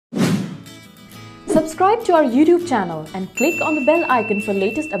Subscribe to our YouTube channel and click on the bell icon for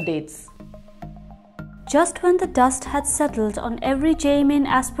latest updates. Just when the dust had settled on every JEE Main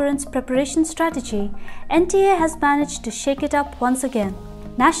aspirant's preparation strategy, NTA has managed to shake it up once again.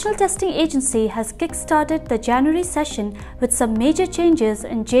 National Testing Agency has kick-started the January session with some major changes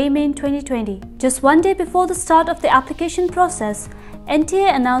in JEE Main 2020. Just one day before the start of the application process,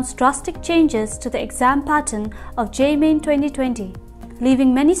 NTA announced drastic changes to the exam pattern of JEE Main 2020,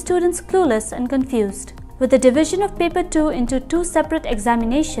 leaving many students clueless and confused. With the division of Paper 2 into two separate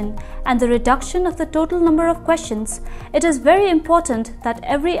examinations and the reduction of the total number of questions, it is very important that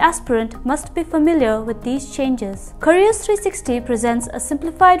every aspirant must be familiar with these changes. Careers 360 presents a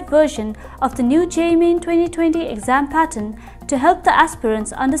simplified version of the new JEE Main 2020 exam pattern to help the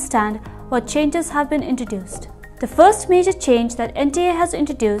aspirants understand what changes have been introduced. The first major change that NTA has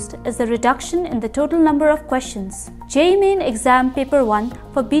introduced is the reduction in the total number of questions. JEE Main Exam Paper 1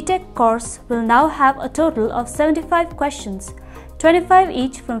 for BTech course will now have a total of 75 questions, 25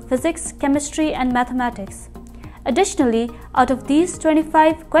 each from physics, chemistry and mathematics. Additionally, out of these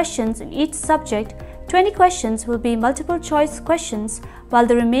 25 questions in each subject, 20 questions will be multiple choice questions, while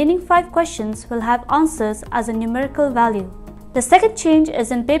the remaining 5 questions will have answers as a numerical value. The second change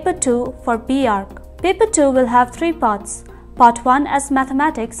is in Paper 2 for BArc. Paper 2 will have 3 parts, Part 1 as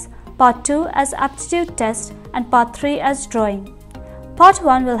Mathematics, Part 2 as Aptitude Test and Part 3 as Drawing. Part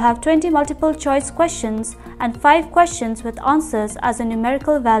 1 will have 20 multiple choice questions and 5 questions with answers as a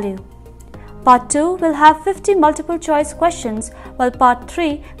numerical value. Part 2 will have 50 multiple choice questions, while Part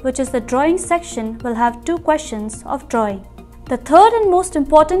 3, which is the Drawing section, will have 2 questions of drawing. The third and most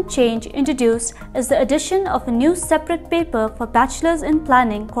important change introduced is the addition of a new separate paper for Bachelor's in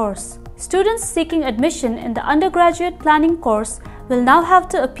Planning course. Students seeking admission in the undergraduate planning course will now have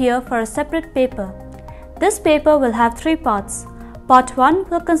to appear for a separate paper. This paper will have 3 parts. Part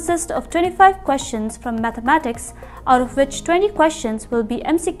 1 will consist of 25 questions from mathematics, out of which 20 questions will be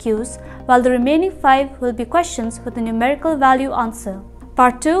MCQs, while the remaining 5 will be questions with a numerical value answer.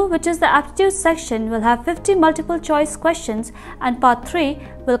 Part 2, which is the aptitude section, will have 50 multiple choice questions, and Part 3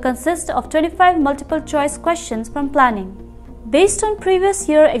 will consist of 25 multiple choice questions from planning. Based on previous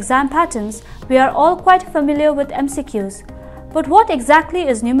year exam patterns, we are all quite familiar with MCQs. But what exactly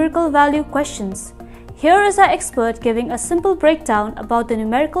is numerical value questions? Here is our expert giving a simple breakdown about the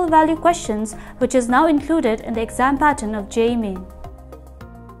numerical value questions, which is now included in the exam pattern of JEE Main.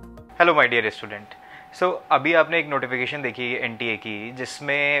 Hello my dear student. So अभी आपने एक notification देखी NTA की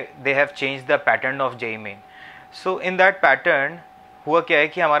जिसमें they have changed the pattern of JEE Main. So in that pattern हुआ क्या है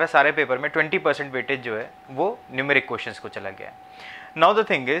कि हमारा सारे पेपर में 20% वेटेज जो है वो न्यूमेरिक क्वेश्चंस को चला गया है. Now the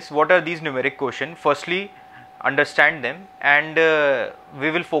thing is what are these numeric question. Firstly understand them and we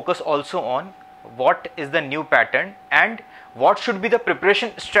will focus also on what is the new pattern and what should be the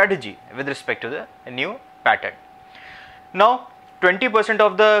preparation strategy with respect to the new pattern. Now 20%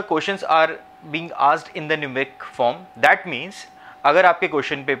 of the questions are being asked in the numeric form. That means अगर आपके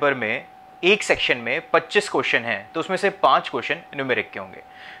question paper में एक section में 25 question हैं तो उसमें से 5 question numeric के होंगे.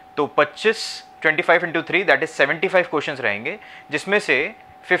 तो 25 into 3 दैट इज 75 क्वेश्चंस रहेंगे, जिसमें से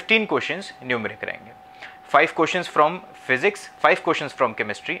 15 क्वेश्चंस न्यूमेरिक रहेंगे. 5 questions from physics, 5 questions from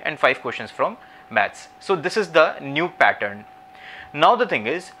chemistry and 5 questions from maths. So this is the new pattern. Now the thing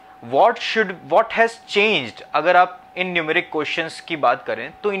is what has changed. अगर आप इन numeric questions की बात करें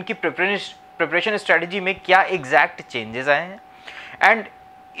तो इनकी प्रिपरेशन स्ट्रेटजी में क्या एग्जैक्ट चेंजेस आए हैं एंड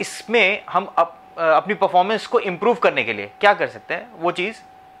इसमें हम अपनी परफॉर्मेंस को इंप्रूव करने के लिए क्या कर सकते हैं वो चीज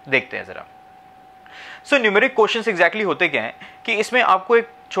देखते हैं जरा. सो न्यूमेरिक क्वेश्चंस एग्जैक्टली होते क्या हैं कि इसमें आपको एक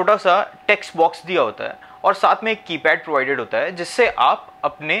छोटा सा टेक्स्ट बॉक्स दिया होता है और साथ में एक कीपैड प्रोवाइडेड होता है जिससे आप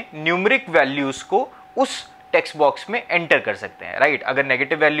अपने न्यूमेरिक वैल्यूज को उस टेक्स्ट बॉक्स में एंटर कर सकते हैं. राइट. अगर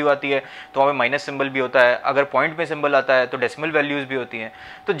नेगेटिव वैल्यू आती है तो वहाँ पे माइनस सिंबल भी होता है, अगर पॉइंट में सिंबल आता है तो डेसिमल वैल्यूज भी होती हैं.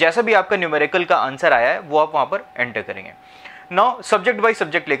 तो जैसा भी आपका न्यूमेरिकल का आंसर आया है वो आप वहाँ पर एंटर करेंगे. नाउ सब्जेक्ट बाय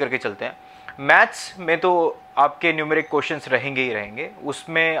सब्जेक्ट लेकर के चलते हैं. मैथ्स में तो आपके न्यूमेरिक क्वेश्चंस रहेंगे ही रहेंगे.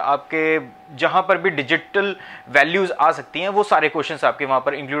 उसमें आपके जहां पर भी डिजिटल वैल्यूज आ सकती हैं वो सारे क्वेश्चंस आपके वहां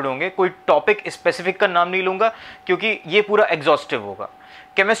पर इंक्लूड होंगे. कोई टॉपिक स्पेसिफिक का नाम नहीं लूंगा क्योंकि ये पूरा एग्जॉस्टिव होगा.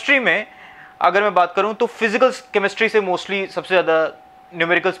 केमिस्ट्री में अगर मैं बात करूं तो फिजिकल केमिस्ट्री से मोस्टली सबसे ज़्यादा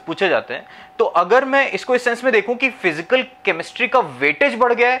न्यूमेरिकल्स पूछे जाते हैं. तो अगर मैं इसको इस सेंस में देखूं कि फिजिकल केमिस्ट्री का वेटेज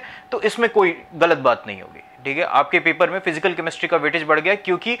बढ़ गया है तो इसमें कोई गलत बात नहीं होगी. ठीक है. आपके पेपर में फिजिकल केमिस्ट्री का वेटेज बढ़ गया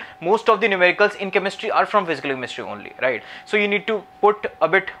क्योंकि most of the numericals in chemistry are from physical chemistry only. Right. So you need to put a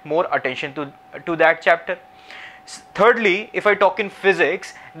bit more attention to that chapter. Thirdly, if I talk in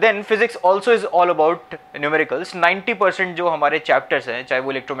physics, then physics also is all about numericals. 90% जो हमारे chapters हैं, चाहे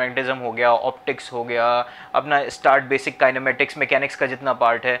वो electromagnetism हो गया, optics हो गया, अपना स्टार्ट बेसिक काइनेमेटिक्स मैकेनिक्स का जितना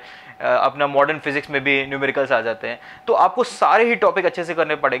पार्ट है, अपना मॉडर्न फिजिक्स में भी न्यूमेरिकल्स आ जाते हैं. तो आपको सारे ही टॉपिक अच्छे से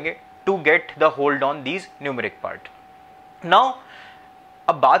करने पड़ेंगे to get the hold on these numeric part. Now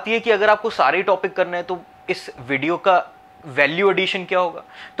अब बात ये कि अगर आपको सारे टॉपिक करने हैं तो इस वीडियो का वैल्यू एडिशन क्या होगा.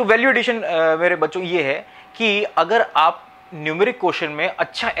 तो वैल्यू एडिशन मेरे बच्चों ये है कि अगर आप न्यूमेरिक क्वेश्चन में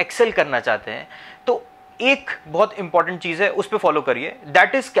अच्छा एक्सेल करना चाहते हैं तो एक बहुत इंपॉर्टेंट चीज है, उस पर फॉलो करिए,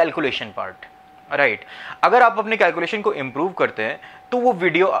 that is calculation part. Right, अगर आप अपने कैलकुलेशन को इंप्रूव करते हैं तो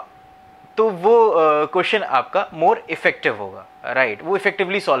वो क्वेश्चन आपका मोर इफेक्टिव होगा. राइट, वो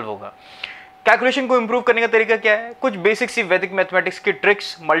इफेक्टिवली सॉल्व होगा. कैलकुलेशन को इंप्रूव करने का तरीका क्या है? कुछ बेसिक सी वैदिक मैथमेटिक्स की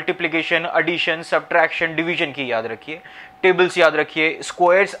tricks, multiplication, addition, subtraction, division की याद रखिए, टेबल्स याद रखिए,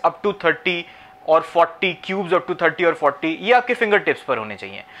 स्क्वायर्स अप टू 30 और 40, क्यूब्स अप टू 30 और 40, ये आपके फिंगर टिप्स पर होने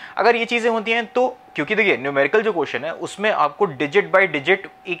चाहिए. अगर ये चीजें होती हैं तो, क्योंकि देखिए न्यूमेरिकल जो क्वेश्चन है उसमें आपको डिजिट बाय डिजिट,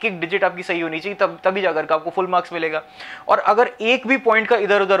 एक एक डिजिट आपकी सही होनी चाहिए, तभी जाकर के आपको फुल मार्क्स मिलेगा. और अगर एक भी पॉइंट का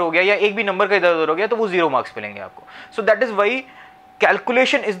इधर उधर हो गया या एक भी नंबर का इधर उधर हो गया तो वो 0 मार्क्स मिलेंगे आपको. So that is why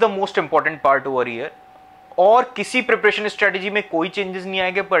calculation is the most important part over here. और किसी प्रिपरेशन स्ट्रेटेजी में कोई चेंजेस नहीं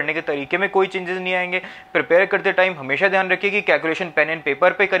आएंगे, पढ़ने के तरीके में कोई चेंजेस नहीं आएंगे. प्रिपेयर करते टाइम हमेशा ध्यान रखिए कि कैलकुलेशन पेन एंड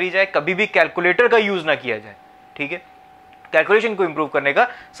पेपर पे करी जाए, कभी भी कैलकुलेटर का यूज ना किया जाए. ठीक है, कैलकुलेशन को इंप्रूव करने का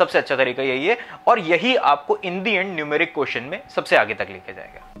सबसे अच्छा तरीका यही है और यही आपको इन दी एंड न्यूमेरिक क्वेश्चन में सबसे आगे तक लेके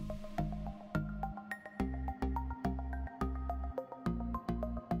जाएगा.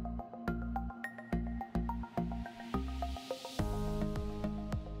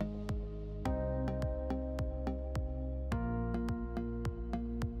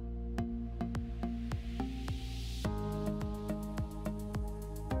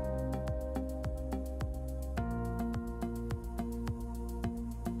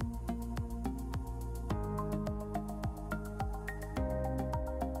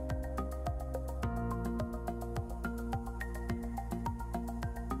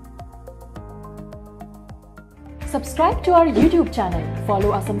 Subscribe to our YouTube channel, follow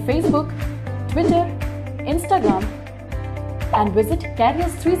us on Facebook, Twitter, Instagram, and visit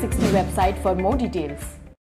Careers 360 website for more details.